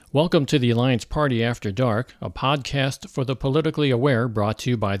Welcome to the Alliance Party After Dark, a podcast for the politically aware brought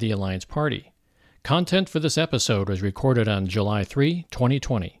to you by the Alliance Party. Content for this episode was recorded on July 3,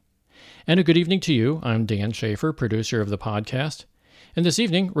 2020. And a good evening to you. I'm Dan Schaefer, producer of the podcast. And this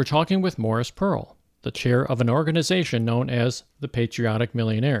evening, we're talking with Morris Pearl, the chair of an organization known as the Patriotic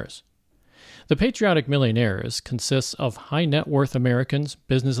Millionaires. The Patriotic Millionaires consists of high net worth Americans,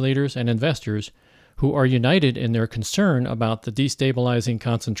 business leaders, and investors who are united in their concern about the destabilizing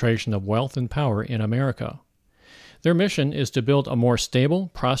concentration of wealth and power in America. Their mission is to build a more stable,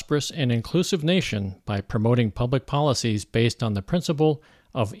 prosperous, and inclusive nation by promoting public policies based on the principle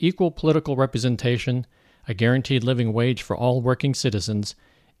of equal political representation, a guaranteed living wage for all working citizens,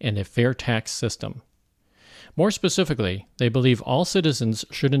 and a fair tax system. More specifically, they believe all citizens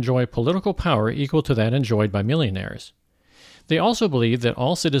should enjoy political power equal to that enjoyed by millionaires. They also believe that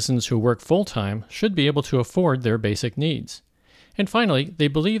all citizens who work full-time should be able to afford their basic needs. And finally, they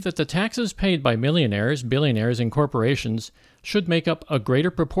believe that the taxes paid by millionaires, billionaires, and corporations should make up a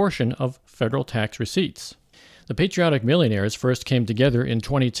greater proportion of federal tax receipts. The Patriotic Millionaires first came together in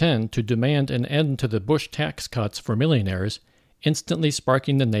 2010 to demand an end to the Bush tax cuts for millionaires, instantly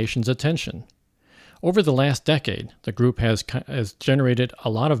sparking the nation's attention. Over the last decade, the group has generated a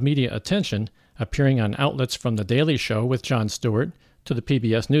lot of media attention, appearing on outlets from The Daily Show with Jon Stewart to the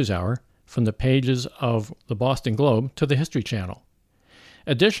PBS NewsHour, from the pages of the Boston Globe to the History Channel.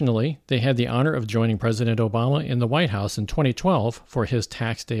 Additionally, they had the honor of joining President Obama in the White House in 2012 for his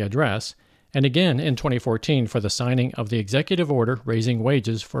Tax Day address, and again in 2014 for the signing of the executive order raising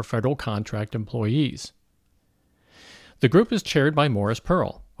wages for federal contract employees. The group is chaired by Morris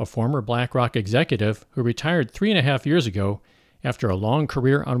Pearl, a former BlackRock executive who retired 3.5 years ago after a long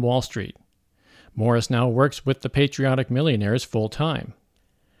career on Wall Street. Morris now works with the Patriotic Millionaires full-time.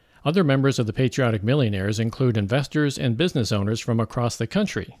 Other members of the Patriotic Millionaires include investors and business owners from across the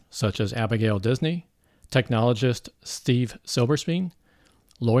country, such as Abigail Disney, technologist Steve Silberstein,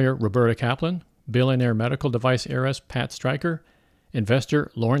 lawyer Roberta Kaplan, billionaire medical device heiress Pat Stryker,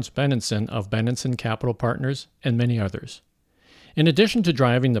 investor Lawrence Benenson of Benenson Capital Partners, and many others. In addition to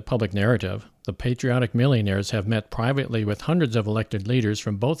driving the public narrative, the Patriotic Millionaires have met privately with hundreds of elected leaders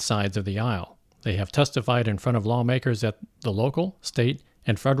from both sides of the aisle. They have testified in front of lawmakers at the local, state,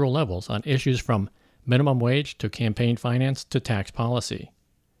 and federal levels on issues from minimum wage to campaign finance to tax policy.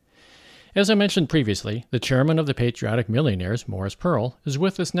 As I mentioned previously, the chairman of the Patriotic Millionaires, Morris Pearl, is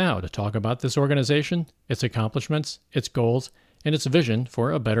with us now to talk about this organization, its accomplishments, its goals, and its vision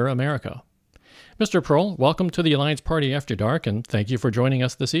for a better America. Mr. Pearl, welcome to the Alliance Party After Dark, and thank you for joining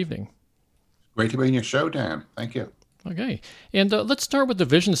us this evening. Great to be in your show, Dan. Thank you. Okay, and let's start with the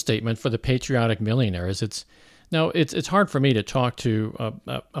vision statement for the Patriotic Millionaires. It's hard for me to talk to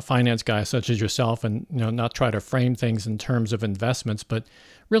a finance guy such as yourself and not try to frame things in terms of investments, but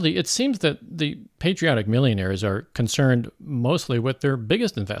really it seems that the Patriotic Millionaires are concerned mostly with their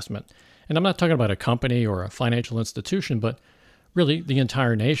biggest investment. And I'm not talking about a company or a financial institution, but really the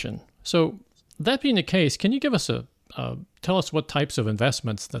entire nation. So that being the case, can you give us tell us what types of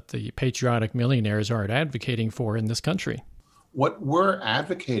investments that the Patriotic Millionaires are advocating for in this country? What we're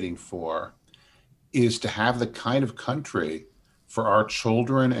advocating for is to have the kind of country for our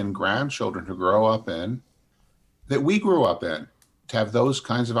children and grandchildren to grow up in that we grew up in, to have those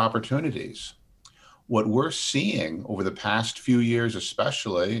kinds of opportunities. What we're seeing over the past few years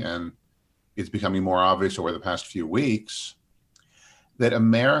especially, and it's becoming more obvious over the past few weeks, that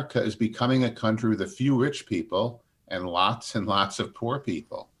America is becoming a country with a few rich people and lots of poor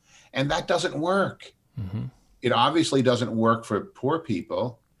people. And that doesn't work. Mm-hmm. It obviously doesn't work for poor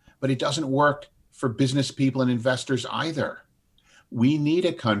people, but it doesn't work for business people and investors either. We need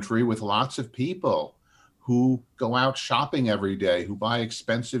a country with lots of people who go out shopping every day, who buy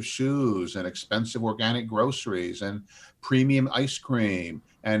expensive shoes and expensive organic groceries and premium ice cream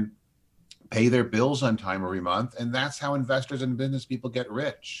and pay their bills on time every month. And that's how investors and business people get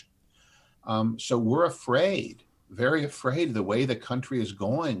rich. So we're afraid, very afraid the way the country is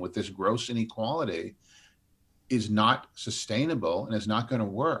going with this gross inequality is not sustainable and is not going to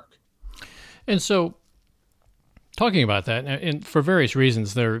work. And so talking about that, and for various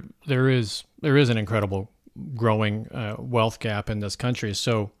reasons, there is an incredible growing wealth gap in this country.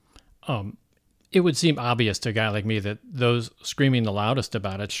 So it would seem obvious to a guy like me that those screaming the loudest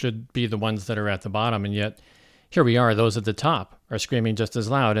about it should be the ones that are at the bottom. And yet here we are, those at the top are screaming just as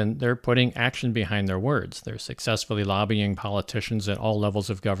loud, and they're putting action behind their words. They're successfully lobbying politicians at all levels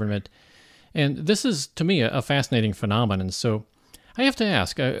of government. And this is, to me, a fascinating phenomenon. So I have to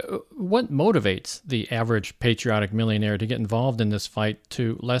ask, what motivates the average patriotic millionaire to get involved in this fight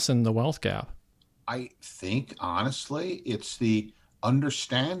to lessen the wealth gap? I think, honestly, it's the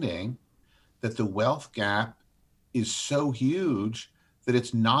understanding that the wealth gap is so huge that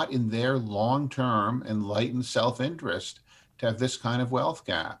it's not in their long-term enlightened self-interest to have this kind of wealth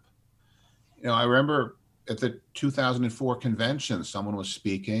gap. I remember at the 2004 convention, someone was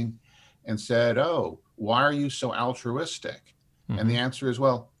speaking and said, "Oh, why are you so altruistic?" And the answer is,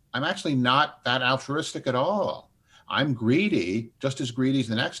 well, I'm actually not that altruistic at all. I'm greedy, just as greedy as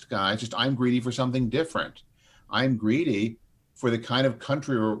the next guy, just I'm greedy for something different. I'm greedy for the kind of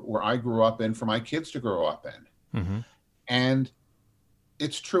country where I grew up in, for my kids to grow up in. And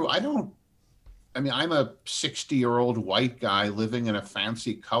it's true. I'm a 60-year-old white guy living in a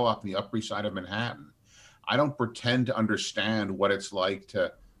fancy co-op in the Upper East Side of Manhattan. I don't pretend to understand what it's like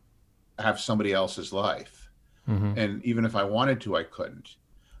to have somebody else's life. And even if I wanted to, I couldn't.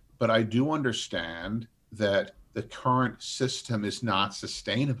 But I do understand that the current system is not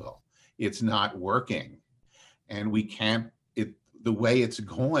sustainable. It's not working. And we can't, the way it's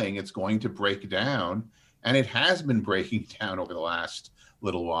going to break down. And it has been breaking down over the last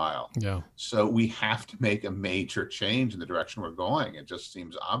little while. Yeah. So we have to make a major change in the direction we're going. It just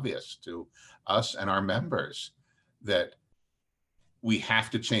seems obvious to us and our members that we have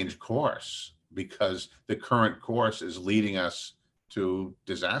to change course, because the current course is leading us to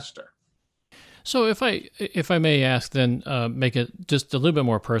disaster. So if I may ask, then make it just a little bit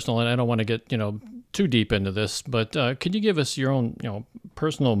more personal, and I don't want to get too deep into this, but could you give us your own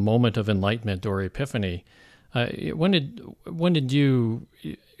personal moment of enlightenment or epiphany? When did you,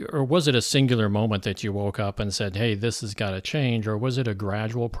 or was it a singular moment that you woke up and said, "Hey, this has got to change," or was it a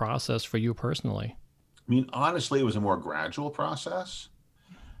gradual process for you personally? Honestly, it was a more gradual process.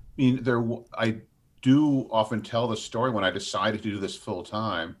 I do often tell the story when I decided to do this full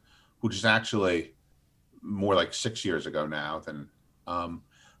time, which is actually more like 6 years ago now than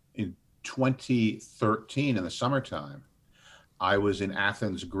in 2013 in the summertime. I was in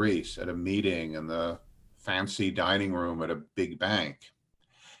Athens, Greece at a meeting in the fancy dining room at a big bank.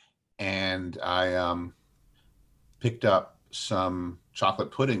 And I picked up some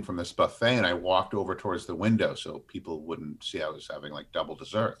chocolate pudding from this buffet, and I walked over towards the window so people wouldn't see I was having like double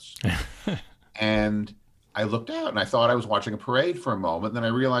desserts. And I looked out and I thought I was watching a parade for a moment. Then I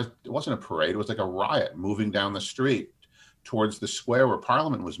realized it wasn't a parade. It was like a riot moving down the street towards the square where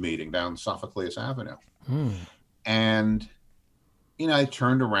Parliament was meeting down Sophocles Avenue. And, I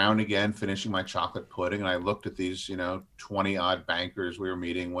turned around again, finishing my chocolate pudding, and I looked at these, 20 odd bankers we were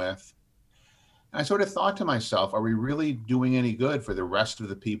meeting with. And I sort of thought to myself, are we really doing any good for the rest of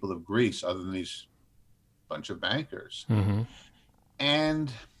the people of Greece other than these bunch of bankers?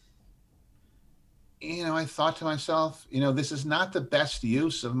 And, I thought to myself, this is not the best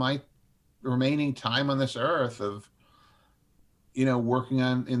use of my remaining time on this earth of, working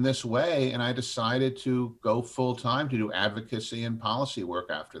in this way. And I decided to go full time to do advocacy and policy work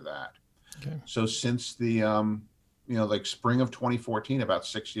after that. Okay. So since the, spring of 2014, about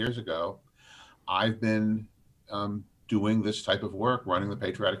 6 years ago, I've been doing this type of work, running the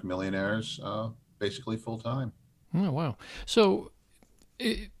Patriotic Millionaires, basically full time. Oh, wow. So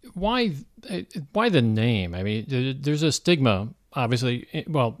why the name? I mean, there's a stigma, obviously,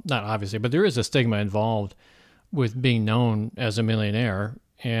 well, not obviously, but there is a stigma involved with being known as a millionaire.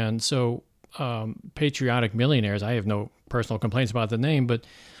 And so Patriotic Millionaires, I have no personal complaints about the name, but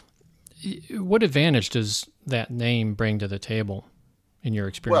what advantage does that name bring to the table in your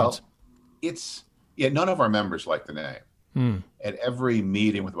experience? Well, none of our members like the name. At every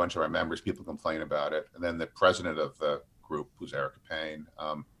meeting with a bunch of our members, people complain about it. And then the president of the group, who's Erica Payne,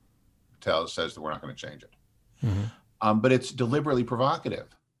 says that we're not going to change it. But it's deliberately provocative,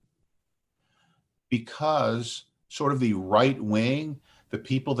 because sort of the right wing, the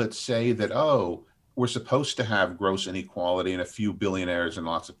people that say that, oh, we're supposed to have gross inequality and a few billionaires and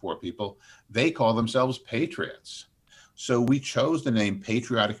lots of poor people, they call themselves patriots. So we chose the name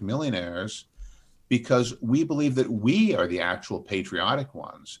Patriotic Millionaires because we believe that we are the actual patriotic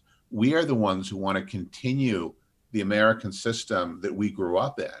ones. We are the ones who want to continue the American system that we grew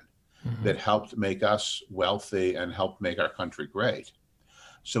up in, that helped make us wealthy and helped make our country great.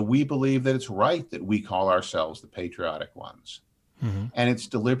 So we believe that it's right that we call ourselves the patriotic ones. And it's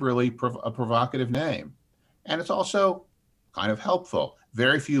deliberately a provocative name. And it's also kind of helpful.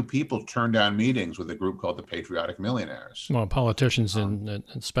 Very few people turn down meetings with a group called the Patriotic Millionaires. Well, politicians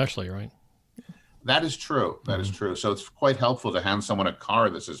especially, right? That is true. That is true. So it's quite helpful to hand someone a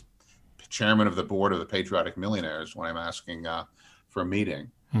card that says chairman of the board of the Patriotic Millionaires when I'm asking for a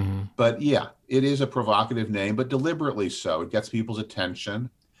meeting. But yeah, it is a provocative name, but deliberately so. It gets people's attention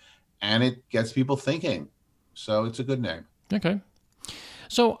and it gets people thinking. So it's a good name. Okay.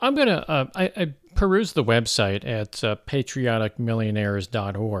 So I'm going to, I perused the website at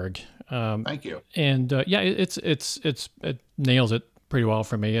patrioticmillionaires.org. Thank you. And it nails it pretty well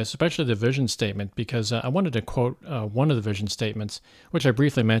for me, especially the vision statement, because I wanted to quote one of the vision statements, which I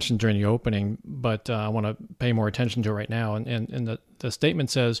briefly mentioned during the opening, but I want to pay more attention to right now. And the statement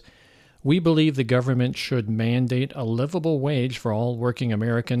says, "We believe the government should mandate a livable wage for all working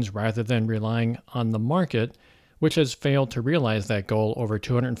Americans rather than relying on the market, which has failed to realize that goal over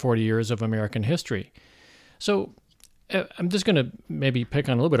 240 years of American history." So I'm just going to maybe pick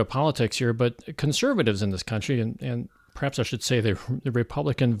on a little bit of politics here, but conservatives in this country, and perhaps I should say the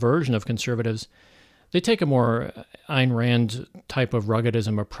Republican version of conservatives, they take a more Ayn Rand type of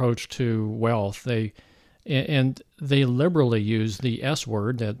ruggedism approach to wealth. They liberally use the S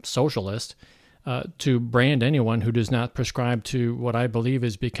word, that socialist, to brand anyone who does not prescribe to what I believe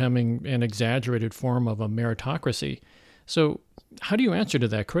is becoming an exaggerated form of a meritocracy. So how do you answer to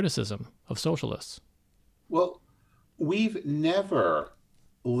that criticism of socialists? Well, we've never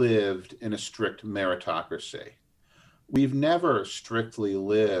lived in a strict meritocracy. We've never strictly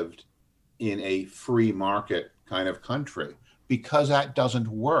lived in a free market kind of country because that doesn't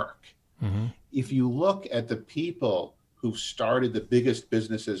work. Mm-hmm. If you look at the people who started the biggest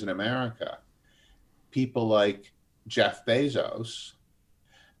businesses in America, people like Jeff Bezos,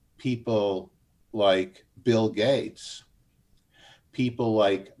 people like Bill Gates, people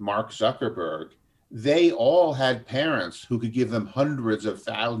like Mark Zuckerberg, they all had parents who could give them hundreds of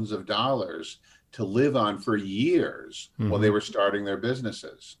thousands of dollars to live on for years while they were starting their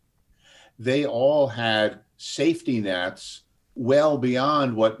businesses. They all had safety nets well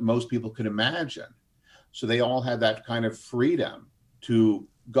beyond what most people could imagine. So they all had that kind of freedom to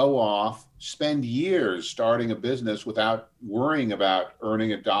go off, spend years starting a business without worrying about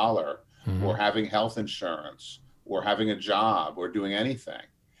earning a dollar or having health insurance or having a job or doing anything.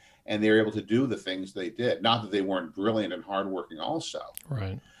 And they were able to do the things they did. Not that they weren't brilliant and hardworking also.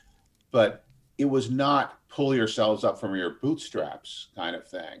 Right. But it was not pull yourselves up from your bootstraps kind of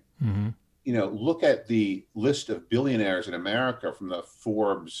thing. Mm-hmm. You know, look at the list of billionaires in America from the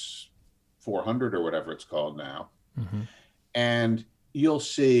Forbes 400 or whatever it's called now. Mm-hmm. And you'll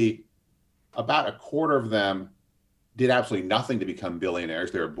see about a quarter of them did absolutely nothing to become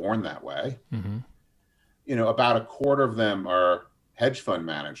billionaires. They were born that way. Mm-hmm. You know, about a quarter of them are hedge fund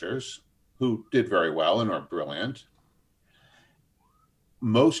managers who did very well and are brilliant.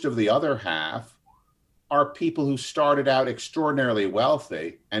 Most of the other half are people who started out extraordinarily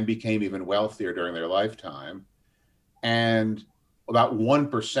wealthy and became even wealthier during their lifetime. And about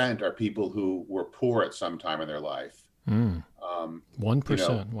 1% are people who were poor at some time in their life. 1%, you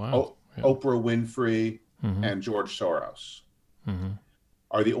know, wow. Oprah Winfrey and George Soros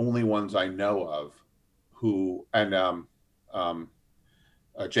are the only ones I know of who, and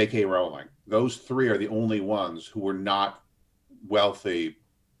J.K. Rowling. Those three are the only ones who were not wealthy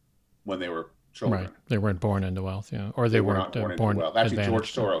when they were children. Right. They weren't born into wealth, yeah. Or they weren't not born into wealth. Actually,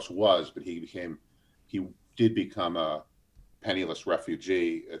 advantaged. George Soros was, but he did become a penniless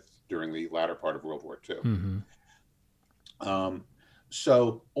refugee during the latter part of World War II.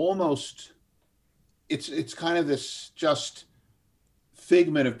 So almost, it's kind of this just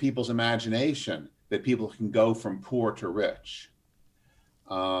figment of people's imagination that people can go from poor to rich.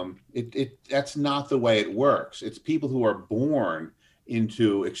 That's not the way it works. It's people who are born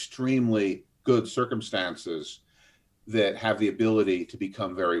into extremely good circumstances that have the ability to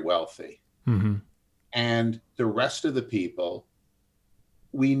become very wealthy. And the rest of the people,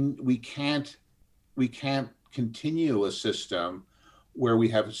 we can't continue a system where we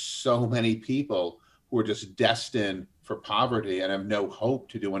have so many people who are just destined for poverty and have no hope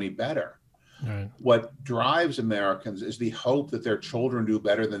to do any better. Right. What drives Americans is the hope that their children do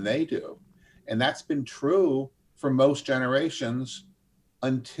better than they do. And that's been true for most generations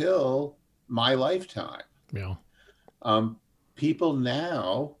until my lifetime. Yeah. People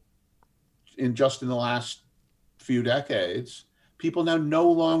now, in the last few decades, people now no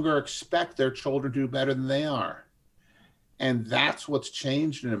longer expect their children to do better than they are. And that's what's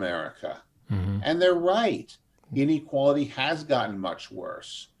changed in America. And they're right. Inequality has gotten much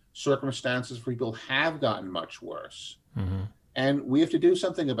worse. Circumstances for people have gotten much worse. And we have to do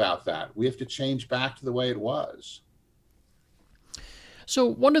something about that. We have to change back to the way it was. So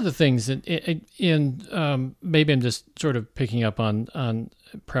one of the things that, maybe I'm just sort of picking up on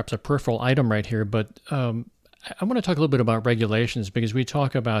perhaps a peripheral item right here, but I want to talk a little bit about regulations, because we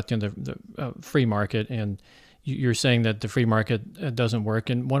talk about the free market, and you're saying that the free market doesn't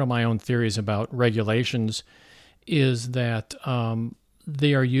work. And one of my own theories about regulations is that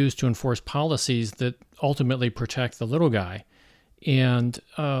they are used to enforce policies that ultimately protect the little guy. And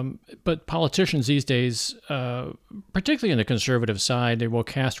but politicians these days, particularly in the conservative side, they will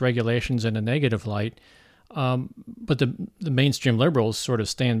cast regulations in a negative light. But the mainstream liberals sort of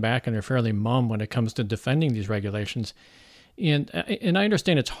stand back and they're fairly mum when it comes to defending these regulations. And I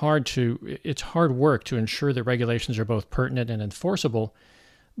understand it's hard work to ensure that regulations are both pertinent and enforceable.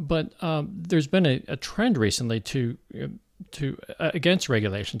 But there's been a trend recently to against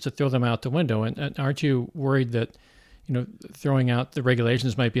regulations, to throw them out the window. And aren't you worried that throwing out the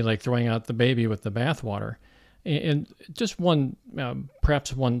regulations might be like throwing out the baby with the bathwater? And just one,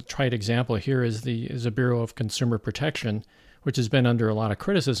 perhaps one trite example here is the Bureau of Consumer Protection, which has been under a lot of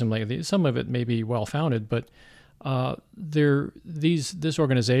criticism lately. Some of it may be well-founded, but this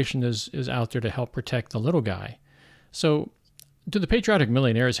organization is out there to help protect the little guy. So, do the Patriotic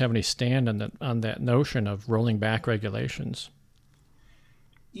Millionaires have any stand on that notion of rolling back regulations?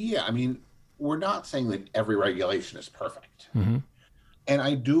 Yeah, I mean, we're not saying that every regulation is perfect. Mm-hmm. And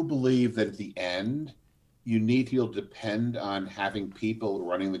I do believe that at the end, you need to depend on having people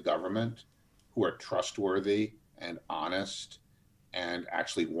running the government who are trustworthy and honest and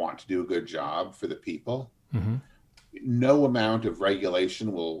actually want to do a good job for the people. Mm-hmm. No amount of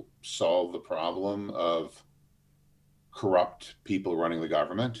regulation will solve the problem of corrupt people running the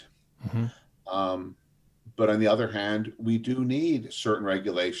government. Mm-hmm. But on the other hand, we do need certain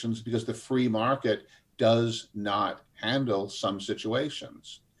regulations because the free market does not handle some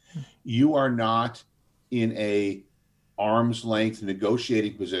situations. You are not in a arm's length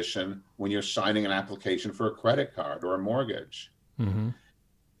negotiating position when you're signing an application for a credit card or a mortgage. Mm-hmm.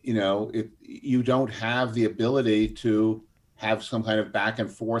 You don't have the ability to have some kind of back and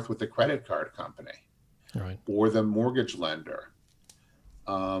forth with the credit card company. Right. Or the mortgage lender.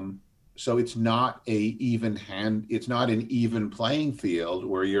 So it's not an even playing field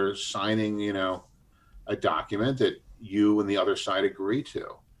where you're signing, a document that you and the other side agree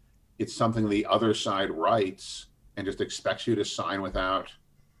to. It's something the other side writes and just expects you to sign without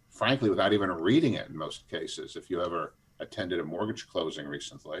even reading it in most cases, if you ever attended a mortgage closing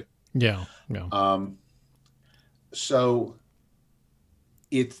recently. Yeah. So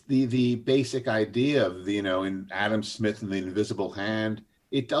it's the basic idea of in Adam Smith and the Invisible Hand.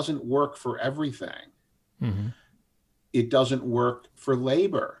 It doesn't work for everything. Mm-hmm. It doesn't work for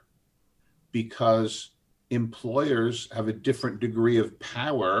labor because employers have a different degree of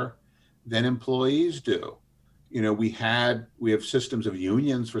power than employees do. We have systems of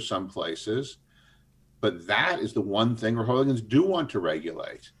unions for some places, but that is the one thing Republicans do want to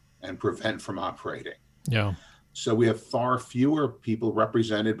regulate and prevent from operating. Yeah. So we have far fewer people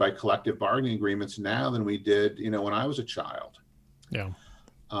represented by collective bargaining agreements now than we did, when I was a child. Yeah.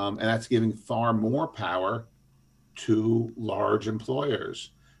 And that's giving far more power to large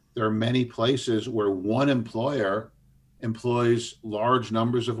employers. There are many places where one employer employs large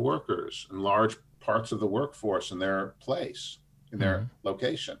numbers of workers and large parts of the workforce in their place, in their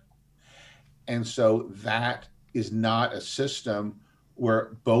location. And so that is not a system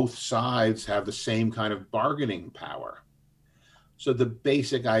where both sides have the same kind of bargaining power. So the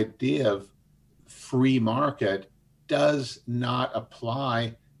basic idea of free market does not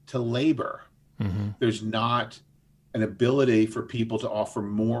apply to labor. Mm-hmm. There's not an ability for people to offer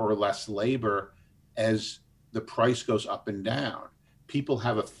more or less labor as the price goes up and down. People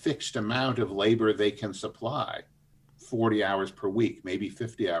have a fixed amount of labor they can supply, 40 hours per week, maybe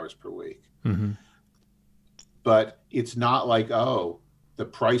 50 hours per week. Mm-hmm. But it's not like, the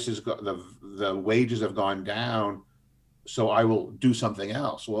prices, the wages have gone down, so I will do something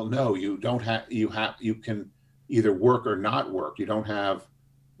else. Well, no, you don't have. You can either work or not work.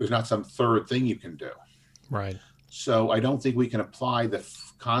 There's not some third thing you can do. Right. So I don't think we can apply the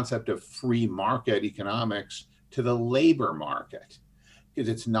concept of free market economics to the labor market, because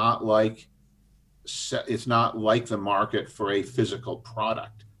it's not like the market for a physical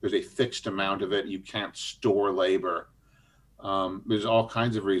product. There's a fixed amount of it. You can't store labor. There's all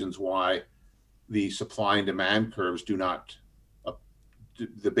kinds of reasons why the supply and demand curves do not.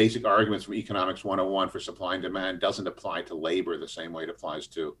 The basic arguments from Economics 101 for supply and demand doesn't apply to labor the same way it applies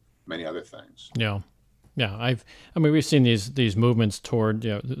to many other things. Yeah. We've seen these movements toward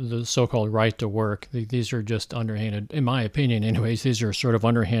the so-called right to work. These are just underhanded, in my opinion, anyways. These are sort of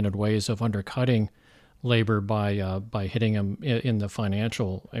underhanded ways of undercutting labor by hitting them in the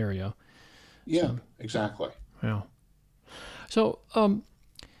financial area. Yeah, exactly. Yeah. So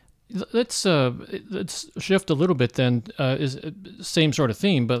let's shift a little bit then. Is same sort of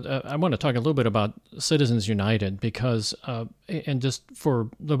theme, but I want to talk a little bit about Citizens United because, and just for a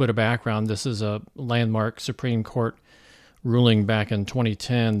little bit of background, this is a landmark Supreme Court ruling back in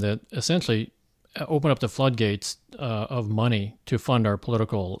 2010 that essentially open up the floodgates of money to fund our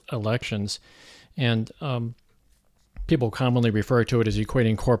political elections. And people commonly refer to it as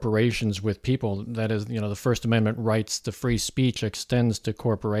equating corporations with people. That is, the First Amendment rights to free speech extends to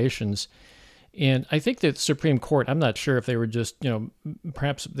corporations. And I think that the Supreme Court, I'm not sure if they were just,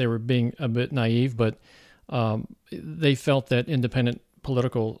 perhaps they were being a bit naive, but they felt that independent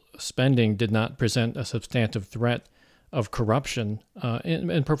political spending did not present a substantive threat of corruption,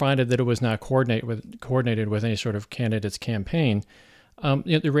 and provided that it was not coordinated with any sort of candidate's campaign.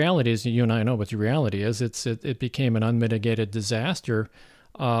 The reality is, you and I know what the reality is. It became an unmitigated disaster.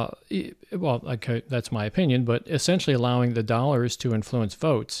 Well, okay, that's my opinion, but essentially allowing the dollars to influence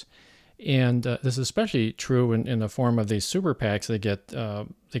votes. And this is especially true in the form of these super PACs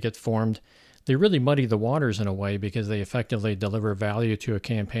that get formed. They really muddy the waters in a way because they effectively deliver value to a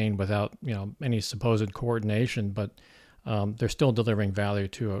campaign without any supposed coordination, but they're still delivering value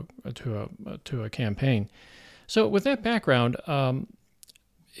to a campaign. So with that background,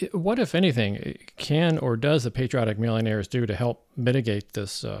 what, if anything, can or does the Patriotic Millionaires do to help mitigate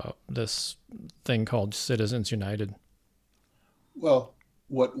this thing called Citizens United? Well,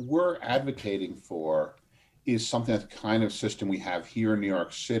 what we're advocating for is something like the kind of system we have here in New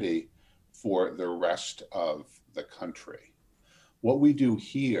York City for the rest of the country. What we do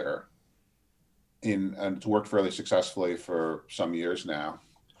here, and it's worked fairly successfully for some years now,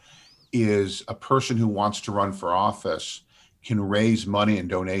 is a person who wants to run for office can raise money and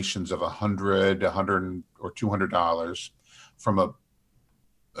donations of $100, or $200 from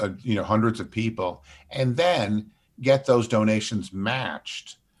hundreds of people, and then get those donations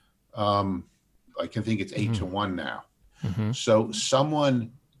matched. I can think it's 8-1 now. Mm-hmm. So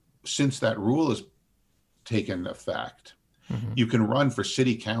since that rule has taken effect, you can run for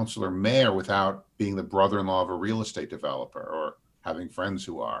city council or mayor without being the brother-in-law of a real estate developer or having friends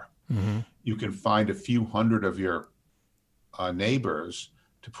who are. Mm-hmm. You can find a few hundred of your neighbors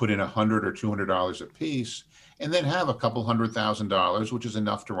to put in $100 or $200 a piece, and then have a couple $100,000, which is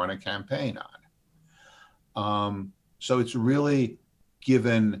enough to run a campaign on. So it's really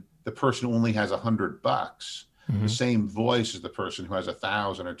given the person who only has $100 the same voice as the person who has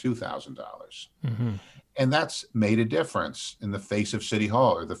 $1,000 or $2,000. Mm-hmm. And that's made a difference in the face of City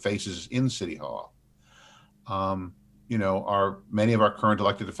Hall, or the faces in City Hall. Many of our current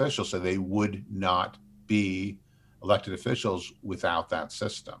elected officials say they would not be elected officials without that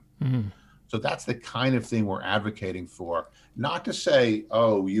system. Mm-hmm. So that's the kind of thing we're advocating for. Not to say,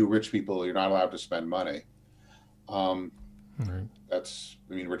 oh, you rich people, you're not allowed to spend money.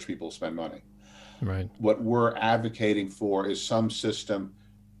 Rich people spend money. Right. What we're advocating for is some system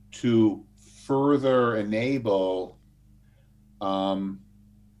to further enable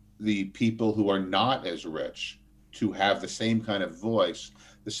the people who are not as rich to have the same kind of voice,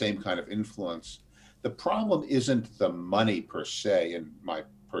 the same kind of influence. The problem isn't the money per se, in my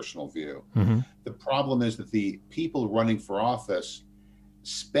personal view. Mm-hmm. The problem is that the people running for office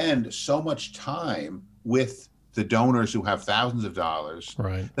spend so much time with the donors who have thousands of dollars,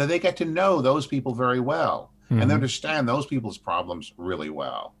 right, that they get to know those people very well, and they understand those people's problems really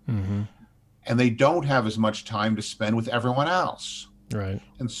well. Mm-hmm. And they don't have as much time to spend with everyone else. Right.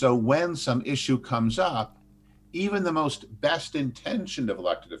 And so when some issue comes up, even the most best intentioned of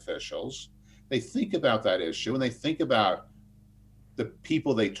elected officials, they think about that issue and they think about the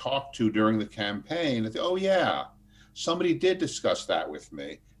people they talk to during the campaign and think, oh yeah, somebody did discuss that with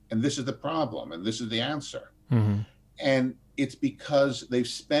me, and this is the problem and this is the answer. Mm-hmm. And it's because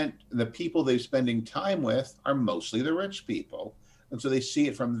the people they're spending time with are mostly the rich people. And so they see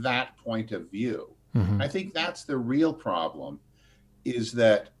it from that point of view. Mm-hmm. I think that's the real problem, is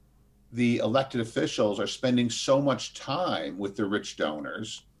that the elected officials are spending so much time with the rich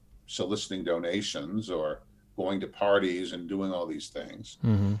donors, soliciting donations or going to parties and doing all these things,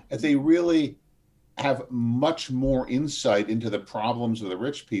 that they really have much more insight into the problems of the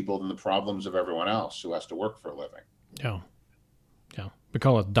rich people than the problems of everyone else who has to work for a living. Yeah. We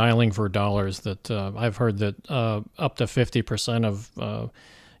call it dialing for dollars. That I've heard that up to 50% of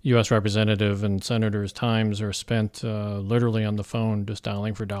U.S. representative and senators' times are spent literally on the phone, just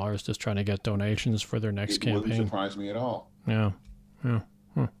dialing for dollars, just trying to get donations for their next campaign. It wouldn't surprise me at all. Yeah. Huh.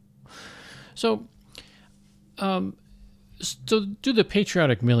 So, so do the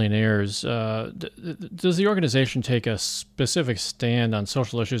Patriotic Millionaires, does the organization take a specific stand on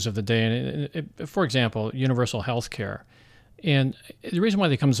social issues of the day? And for example, universal health care. And the reason why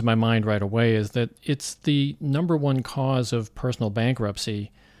that comes to my mind right away is that it's the number one cause of personal bankruptcy,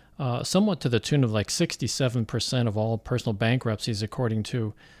 somewhat to the tune of like 67% of all personal bankruptcies, according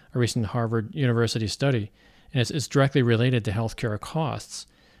to a recent Harvard University study. And it's directly related to healthcare costs.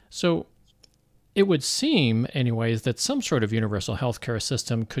 So it would seem, anyways, that some sort of universal healthcare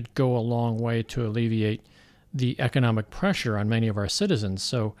system could go a long way to alleviate the economic pressure on many of our citizens.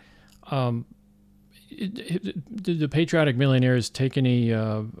 So, did the Patriotic Millionaires taken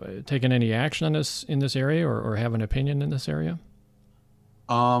any action on this in this area, or have an opinion in this area?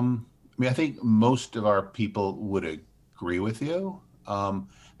 I think most of our people would agree with you.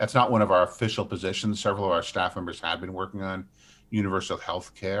 That's not one of our official positions. Several of our staff members have been working on universal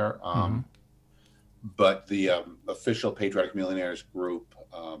health care. But the official Patriotic Millionaires group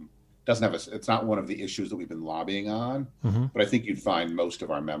doesn't have it's not one of the issues that we've been lobbying on. But I think you'd find most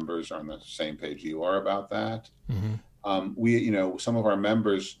of our members are on the same page you are about that. Some of our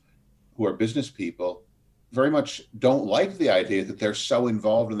members who are business people very much don't like the idea that they're so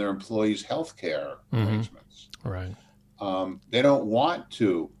involved in their employees' health care arrangements. Right. They don't want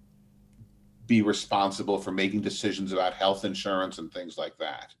to be responsible for making decisions about health insurance and things like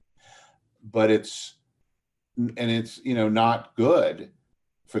that. But it's not good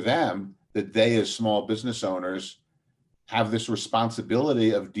for them that they, as small business owners, have this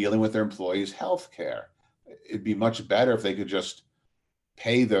responsibility of dealing with their employees' health care. It'd be much better if they could just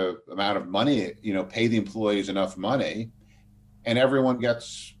pay the amount of money, pay the employees enough money, and everyone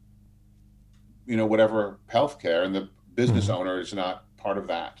gets, whatever health care, and the business owner is not part of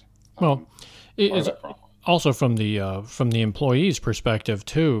that. Well, it's also from the employee's perspective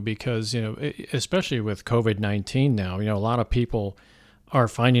too, because especially with COVID-19 now, a lot of people are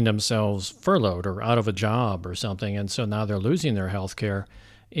finding themselves furloughed or out of a job or something, and so now they're losing their health care.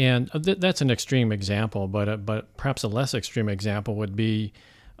 And that's an extreme example, but perhaps a less extreme example would be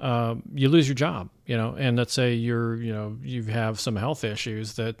you lose your job, and let's say you have some health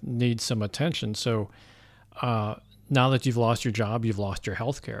issues that need some attention. So now that you've lost your job, you've lost your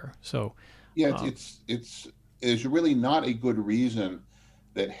health care. So it's really not a good reason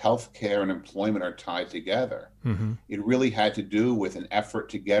that health care and employment are tied together. It really had to do with an effort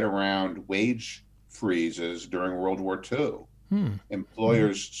to get around wage freezes during World War II.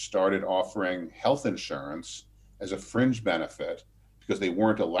 Employers started offering health insurance as a fringe benefit because they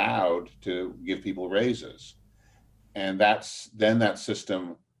weren't allowed to give people raises. And that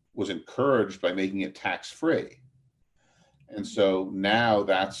system was encouraged by making it tax-free. And so now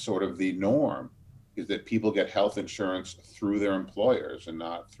that's sort of the norm, is that people get health insurance through their employers and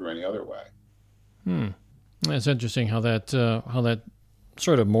not through any other way. It's interesting how that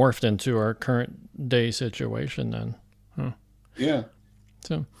sort of morphed into our current day situation then. Yeah.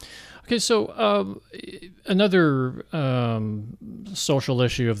 So, okay. So another social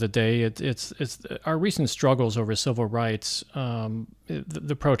issue of the day. It's our recent struggles over civil rights.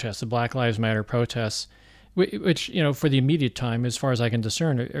 The protests, the Black Lives Matter protests, which for the immediate time, as far as I can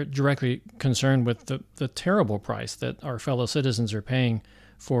discern, are directly concerned with the terrible price that our fellow citizens are paying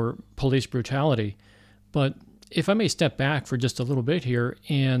for police brutality. But if I may step back for just a little bit here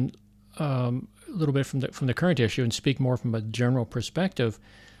and a little bit from the current issue and speak more from a general perspective,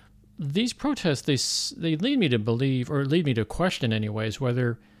 these protests, they lead me to believe, or lead me to question anyways,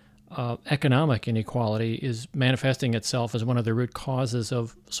 whether economic inequality is manifesting itself as one of the root causes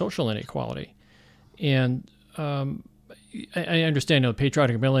of social inequality. And I understand the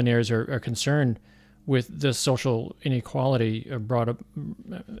Patriotic Millionaires are concerned with this social inequality brought about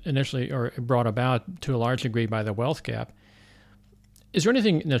to a large degree by the wealth gap. Is there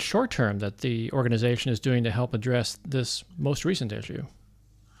anything in the short term that the organization is doing to help address this most recent issue?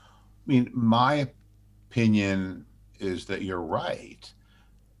 My opinion is that you're right,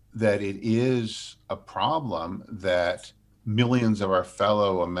 that it is a problem that millions of our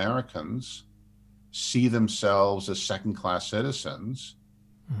fellow Americans see themselves as second-class citizens.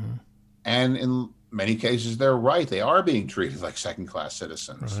 And in many cases, they're right. They are being treated like second-class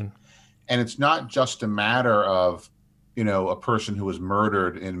citizens. Right. And it's not just a matter of a person who was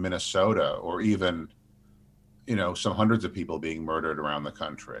murdered in Minnesota, or even, some hundreds of people being murdered around the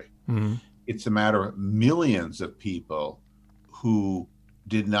country. It's a matter of millions of people who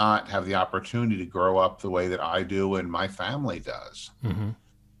did not have the opportunity to grow up the way that I do and my family does.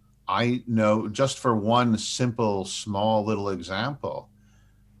 I know, just for one simple, small little example,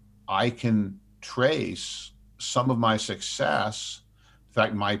 I can trace some of my success. In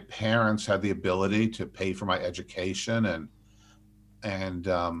fact, my parents had the ability to pay for my education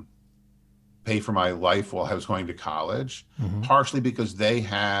and pay for my life while I was going to college, partially because they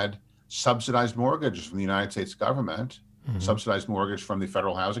had subsidized mortgages from the United States government, subsidized mortgage from the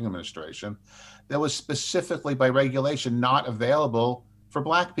Federal Housing Administration, that was specifically by regulation not available for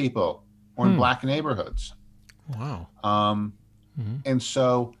Black people or in Black neighborhoods. Wow. And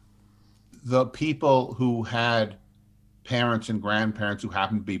so the people who had parents and grandparents who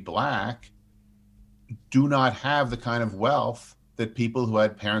happened to be Black do not have the kind of wealth that people who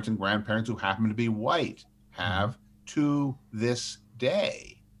had parents and grandparents who happen to be white have to this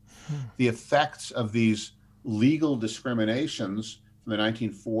day. The effects of these legal discriminations from the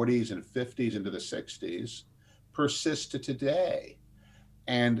 1940s and 50s into the 60s persist to today.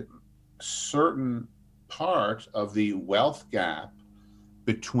 And certain part of the wealth gap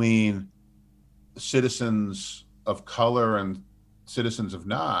between citizens of color and citizens of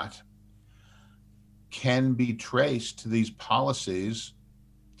not can be traced to these policies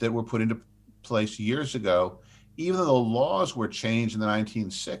that were put into place years ago. Even though the laws were changed in the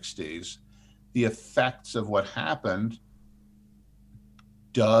 1960s, the effects of what happened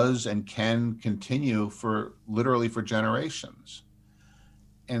does and can continue for literally for generations.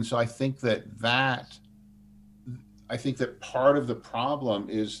 And so I think that part of the problem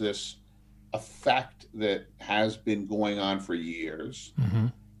is this effect that has been going on for years. Mm-hmm.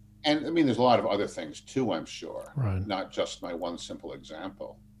 And I mean, there's a lot of other things too, I'm sure, right. Not just my one simple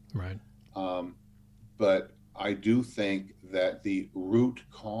example. Right. But I do think that the root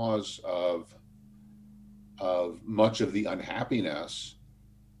cause of much of the unhappiness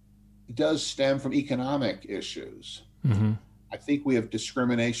does stem from economic issues. Mm-hmm. I think we have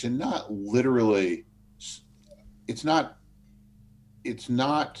discrimination, not literally, it's not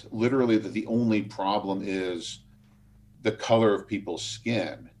literally that the only problem is the color of people's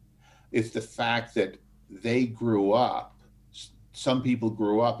skin. It's the fact that some people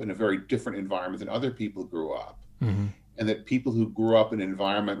grew up in a very different environment than other people grew up. Mm-hmm. And that people who grew up in an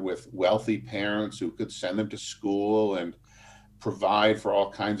environment with wealthy parents who could send them to school and provide for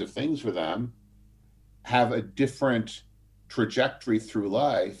all kinds of things for them have a different trajectory through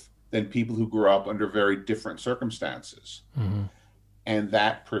life than people who grew up under very different circumstances. Mm-hmm. And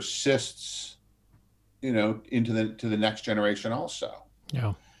that persists, into the next generation also.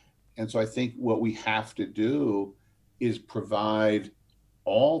 Yeah. And so I think what we have to do is provide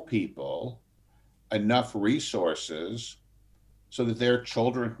all people enough resources so that their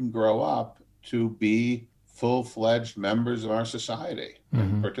children can grow up to be full-fledged members of our society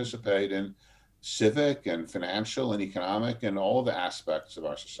and participate in civic and financial and economic and all the aspects of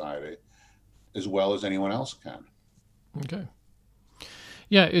our society as well as anyone else can. Okay.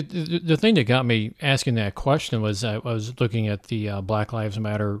 Yeah, the thing that got me asking that question was I was looking at the Black Lives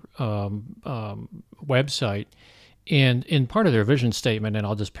Matter website, and in part of their vision statement, and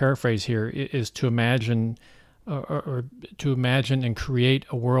I'll just paraphrase here, is to imagine or to imagine and create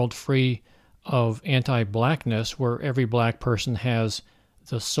a world free of anti-blackness where every black person has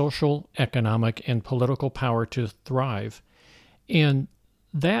the social, economic, and political power to thrive. And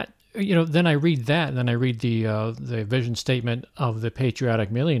that, then I read that, and then I read the vision statement of the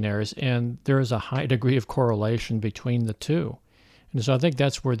Patriotic Millionaires, and there is a high degree of correlation between the two. And so I think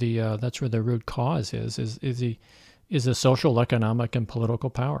that's where the root cause is the social, economic, and political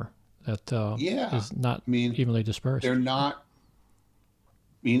power that is not evenly dispersed. They're not.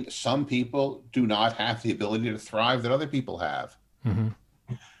 Some people do not have the ability to thrive that other people have,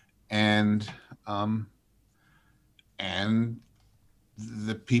 and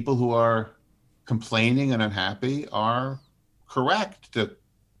the people who are complaining and unhappy are correct to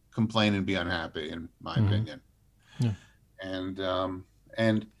complain and be unhappy, in my opinion. Yeah.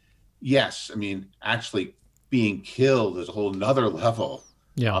 And yes, actually being killed is a whole nother level.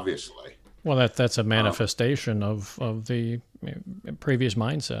 Yeah, obviously. Well, that's a manifestation of the previous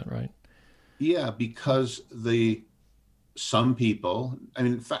mindset, right? Yeah, because some people,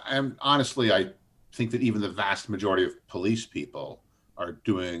 honestly, I think that even the vast majority of police people are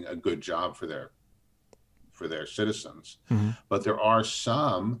doing a good job for their citizens. But there are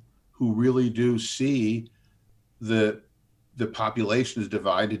some who really do see the population is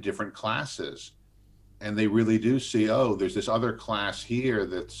divided into different classes, and they really do see, there's this other class here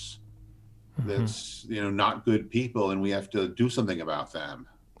that's not good people, and we have to do something about them.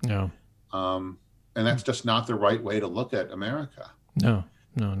 Yeah. And that's just not the right way to look at America. No,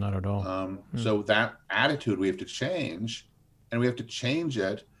 not at all. So that attitude we have to change, and we have to change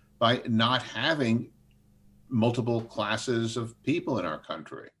it by not having multiple classes of people in our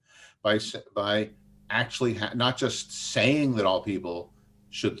country, by actually not just saying that all people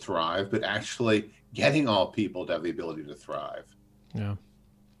should thrive, but actually getting all people to have the ability to thrive. Yeah.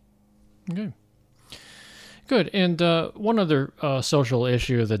 Okay. Good. And one other social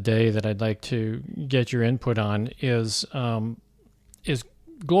issue of the day that I'd like to get your input on is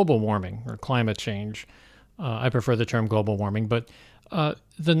global warming or climate change. I prefer the term global warming, but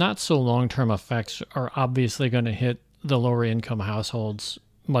the not so long-term effects are obviously going to hit the lower income households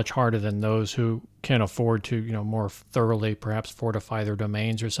much harder than those who can afford to, more thoroughly perhaps fortify their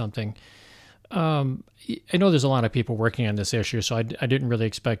domains or something. I know there's a lot of people working on this issue, so I didn't really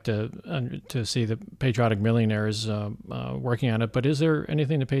expect to see the Patriotic Millionaires working on it. But is there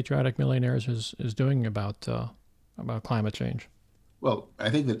anything the Patriotic Millionaires is doing about climate change? Well, I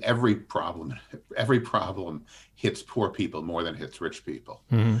think that every problem hits poor people more than hits rich people.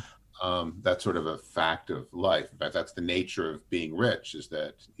 Mm-hmm. That's sort of a fact of life. In fact, that's the nature of being rich, is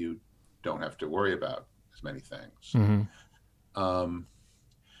that you don't have to worry about as many things. Mm-hmm.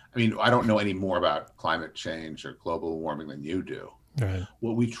 I mean, I don't know any more about climate change or global warming than you do. Right.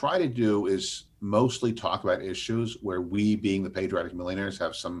 What we try to do is mostly talk about issues where we, being the Patriotic Millionaires,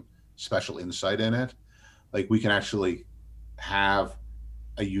 have some special insight in it. Like, we can actually have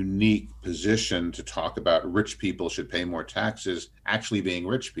a unique position to talk about rich people should pay more taxes, actually being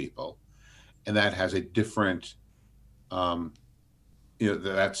rich people. And that has a different,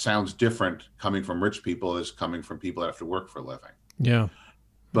 that sounds different coming from rich people as coming from people that have to work for a living. Yeah.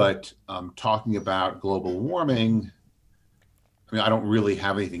 But talking about global warming, I mean, I don't really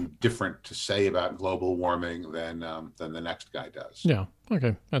have anything different to say about global warming than the next guy does. Yeah.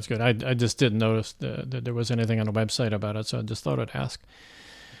 Okay. That's good. I just didn't notice that there was anything on the website about it, so I just thought I'd ask.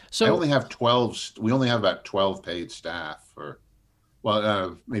 So we only have about 12 paid staff,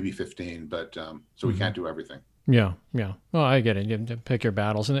 maybe 15, but so we can't do everything. Yeah. Yeah. Well, I get it. You have to pick your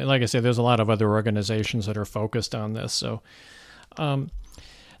battles. And like I said, there's a lot of other organizations that are focused on this. So,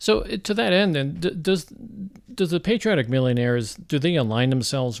 so to that end, then, does the Patriotic Millionaires, do they align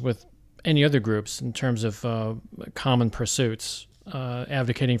themselves with any other groups in terms of common pursuits,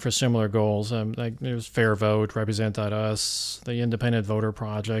 advocating for similar goals? Like there's Fair Vote, Represent.us, the Independent Voter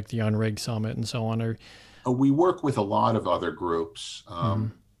Project, the Unrigged Summit, and so on. We work with a lot of other groups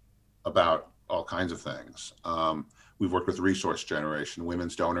about all kinds of things. We've worked with Resource Generation,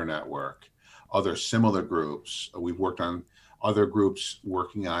 Women's Donor Network, other similar groups. We've worked on other groups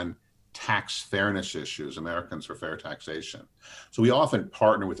working on tax fairness issues, Americans for Fair Taxation. So we often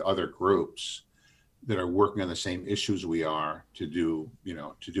partner with other groups that are working on the same issues we are to do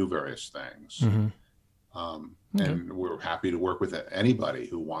various things. Mm-hmm. And we're happy to work with anybody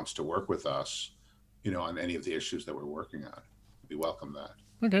who wants to work with us, on any of the issues that we're working on. We welcome that.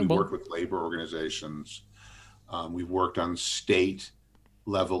 Okay, we work with labor organizations. We've worked on state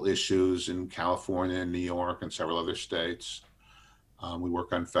level issues in California and New York and several other states. We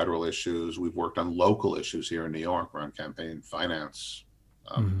work on federal issues. We've worked on local issues here in New York around campaign finance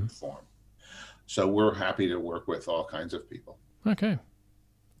reform. So we're happy to work with all kinds of people. Okay,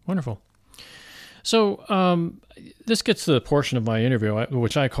 wonderful. So this gets to the portion of my interview,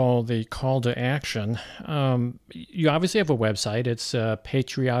 which I call the call to action. You obviously have a website. It's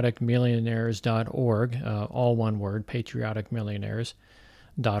patrioticmillionaires.org, all one word,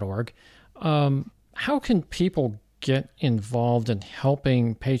 patrioticmillionaires.org. How can people get involved in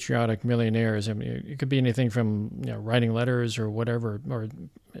helping Patriotic Millionaires? I mean, it could be anything from writing letters or whatever, or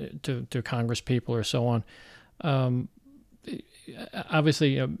to Congress people or so on.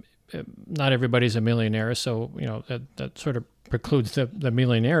 Obviously, not everybody's a millionaire, so that sort of precludes the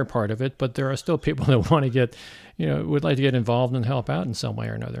millionaire part of it. But there are still people that want to get, would like to get involved and help out in some way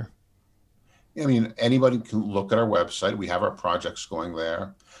or another. I mean, anybody can look at our website. We have our projects going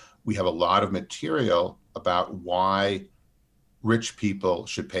there. We have a lot of material about why rich people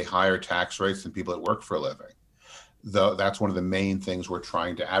should pay higher tax rates than people that work for a living. Though that's one of the main things we're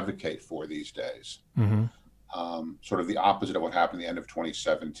trying to advocate for these days. Mm-hmm. Sort of the opposite of what happened at the end of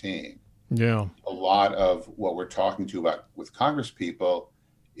 2017. Yeah. A lot of what we're talking to about with Congress people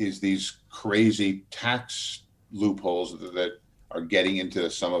is these crazy tax loopholes that are getting into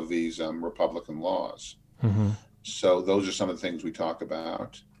some of these Republican laws. Mm-hmm. So those are some of the things we talk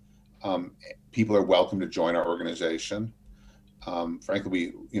about. People are welcome to join our organization.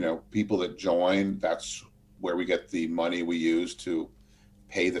 Frankly, people that join, that's where we get the money we use to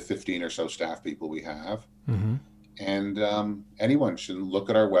pay the 15 or so staff people we have. Mm-hmm. And anyone should look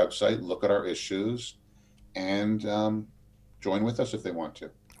at our website, look at our issues, and join with us if they want to.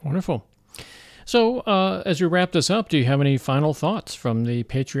 Wonderful. So as we wrap this up, do you have any final thoughts from the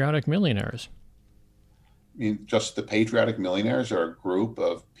Patriotic Millionaires? I mean, just the Patriotic Millionaires are a group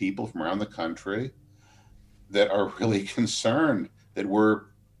of people from around the country that are really concerned that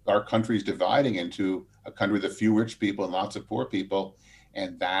our country's dividing into a country with a few rich people and lots of poor people,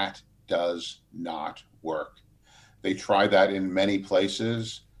 and that does not work. They tried that in many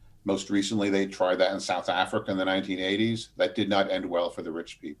places. Most recently, they tried that in South Africa in the 1980s. That did not end well for the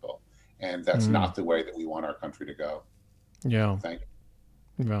rich people. And that's not the way that we want our country to go. Yeah. Thank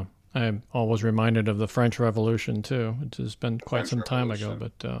you. Yeah. I'm always reminded of the French Revolution, too, which has been quite some time ago.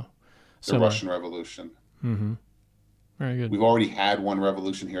 But the Russian Revolution. Mm-hmm. Very good. We've already had one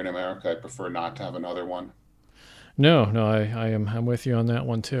revolution here in America. I prefer not to have another one. No, I'm with you on that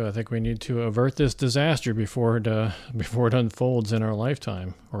one too. I think we need to avert this disaster before it unfolds in our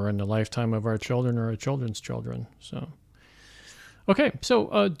lifetime or in the lifetime of our children or our children's children. So, okay,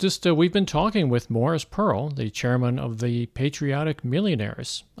 so we've been talking with Morris Pearl, the chairman of the Patriotic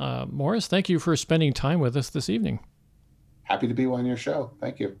Millionaires. Morris, thank you for spending time with us this evening. Happy to be on your show.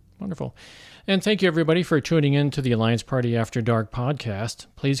 Thank you. Wonderful. And thank you, everybody, for tuning in to the Alliance Party After Dark podcast.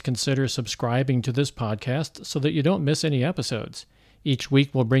 Please consider subscribing to this podcast so that you don't miss any episodes. Each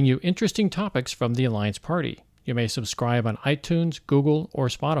week we'll bring you interesting topics from the Alliance Party. You may subscribe on iTunes, Google, or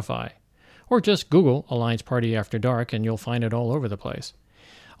Spotify. Or just Google Alliance Party After Dark and you'll find it all over the place.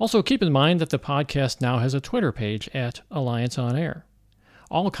 Also, keep in mind that the podcast now has a Twitter page at Alliance On Air.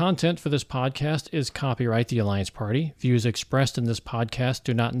 All content for this podcast is copyright the Alliance Party. Views expressed in this podcast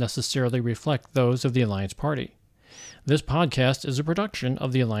do not necessarily reflect those of the Alliance Party. This podcast is a production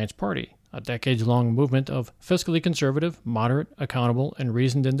of the Alliance Party, a decades-long movement of fiscally conservative, moderate, accountable, and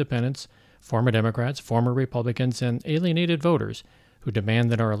reasoned independents, former Democrats, former Republicans, and alienated voters who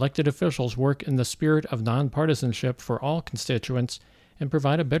demand that our elected officials work in the spirit of nonpartisanship for all constituents and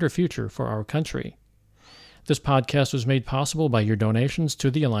provide a better future for our country. This podcast was made possible by your donations to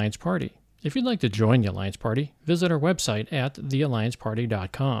the Alliance Party. If you'd like to join the Alliance Party, visit our website at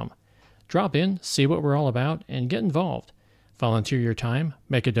theallianceparty.com. Drop in, see what we're all about, and get involved. Volunteer your time,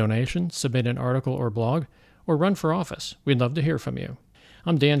 make a donation, submit an article or blog, or run for office. We'd love to hear from you.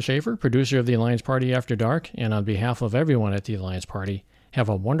 I'm Dan Schaefer, producer of the Alliance Party After Dark, and on behalf of everyone at the Alliance Party, have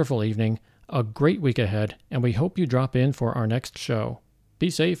a wonderful evening, a great week ahead, and we hope you drop in for our next show.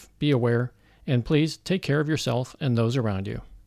 Be safe, be aware, and please take care of yourself and those around you.